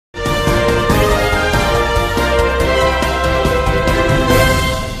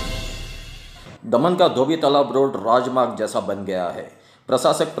दमन का धोबी तालाब रोड राजमार्ग जैसा बन गया है।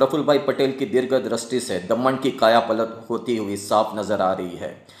 प्रशासक प्रफुल्ल भाई पटेल की दीर्घदृष्टि से दमन की कायापलट होती हुई साफ नजर आ रही है।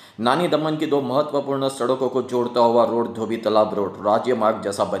 नानी दमन की दो महत्वपूर्ण सड़कों को जोड़ता हुआ रोड धोबी तालाब रोड राज्य मार्ग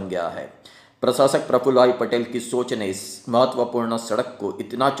जैसा बन गया है। प्रशासक प्रफुल्ल भाई पटेल की सोच ने इस महत्वपूर्ण सड़क को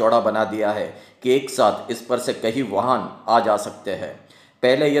इतना चौड़ा बना दिया है कि एक साथ इस पर से कई वाहन आ जा सकते हैं।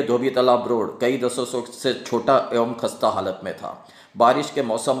 पहले यह धोबी तालाब रोड कई दशकों से छोटा एवं खस्ता हालत में था। बारिश के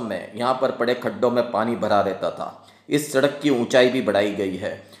मौसम में यहाँ पर पड़े खड्डों में पानी भरा रहता था। इस सड़क की ऊंचाई भी बढ़ाई गई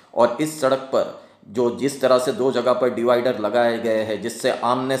है और इस सड़क पर जिस तरह से दो जगह पर डिवाइडर लगाए गए हैं, जिससे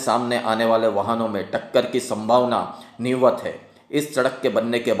आमने सामने आने वाले वाहनों में टक्कर की संभावना नीवत है। इस सड़क के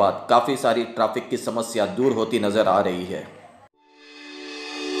बनने के बाद काफ़ी सारी ट्रैफिक की समस्या दूर होती नजर आ रही है।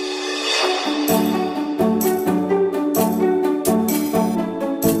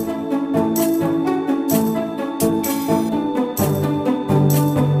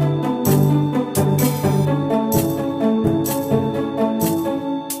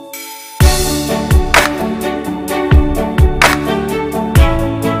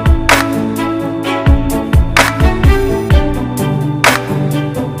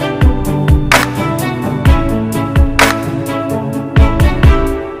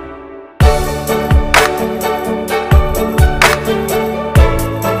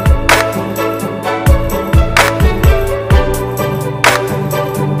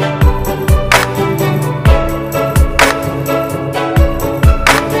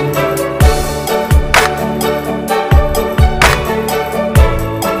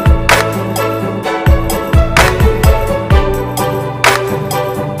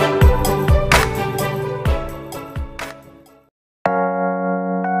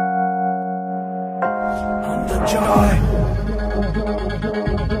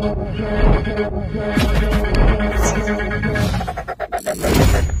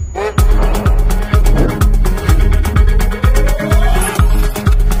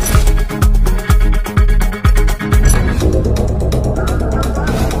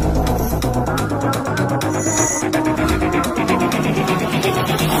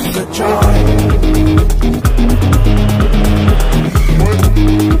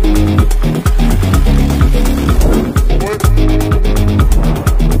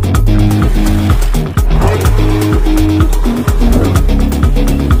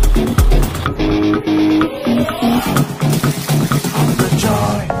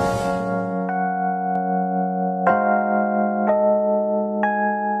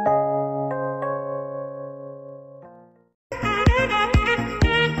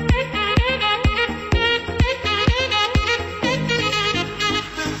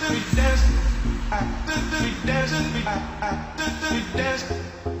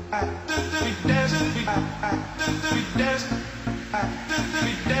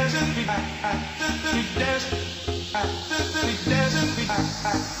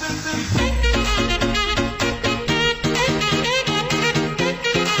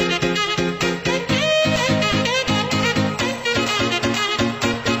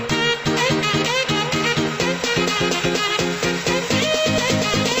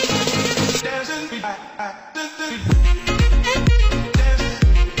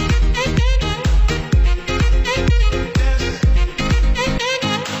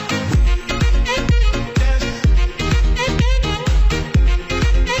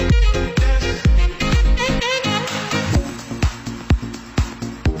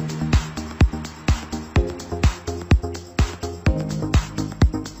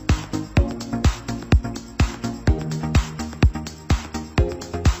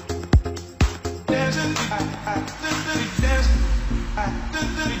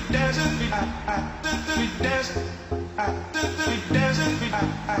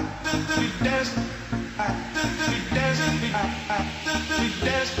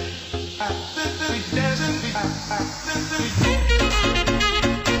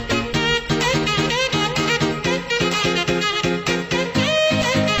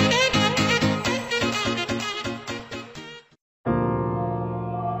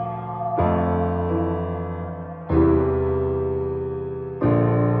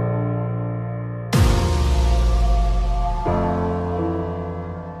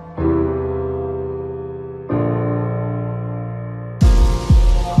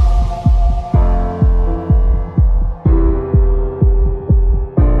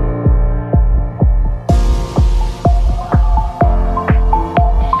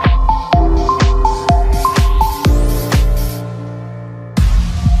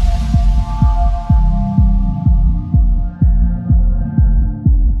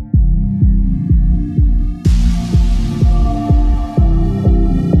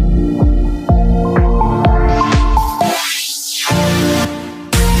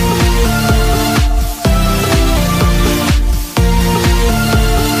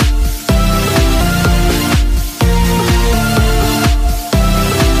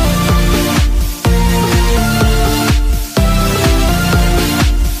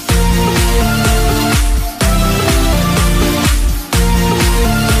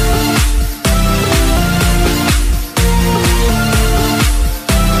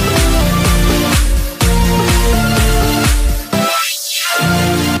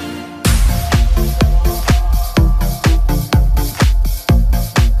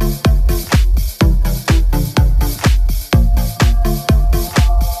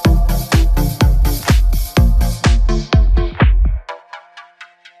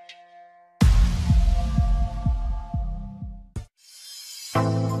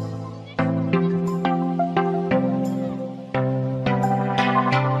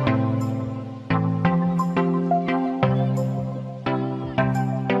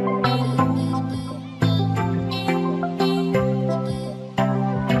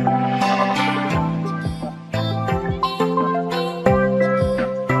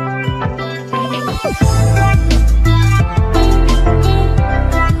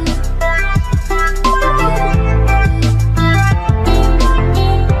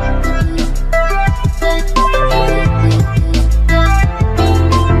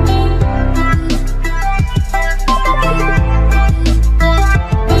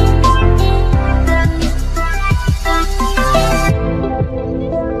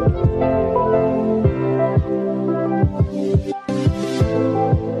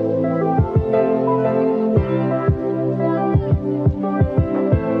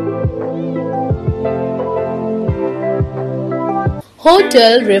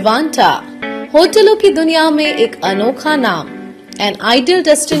 होटल रिवांटा, होटलों की दुनिया में एक अनोखा नाम, an ideal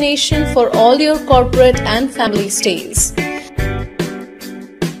destination for all your corporate and family stays.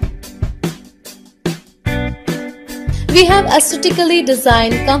 We have aesthetically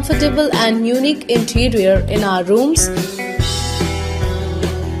designed, comfortable and unique interior in our rooms.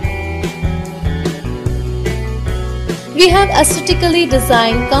 We have aesthetically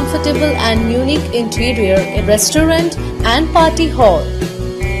designed, comfortable and unique interior in restaurant and party hall.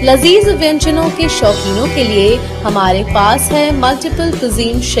 लजीज व्यंजनों के शौकीनों के लिए हमारे पास है multiple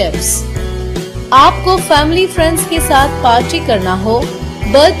cuisine chefs. आपको family friends के साथ पार्टी करना हो,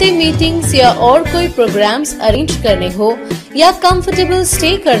 बर्थडे मीटिंग्स या और कोई प्रोग्राम्स अरेंज करने हो या कंफर्टेबल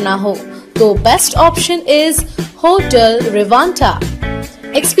स्टे करना हो तो best option is hotel Rivanta.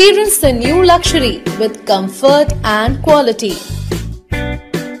 Experience the new luxury with comfort and quality.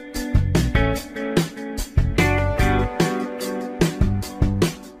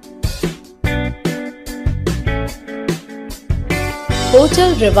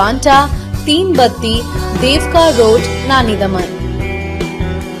 Hotel Rivanta, 332 Devka road, नानी दमन।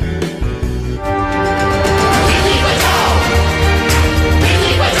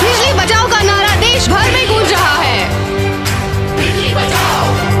 बिजली बचाओ का नारा देश भर में गूंज रहा है।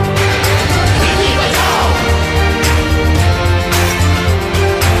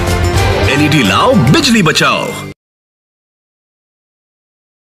 एलईडी लाओ, बिजली बचाओ।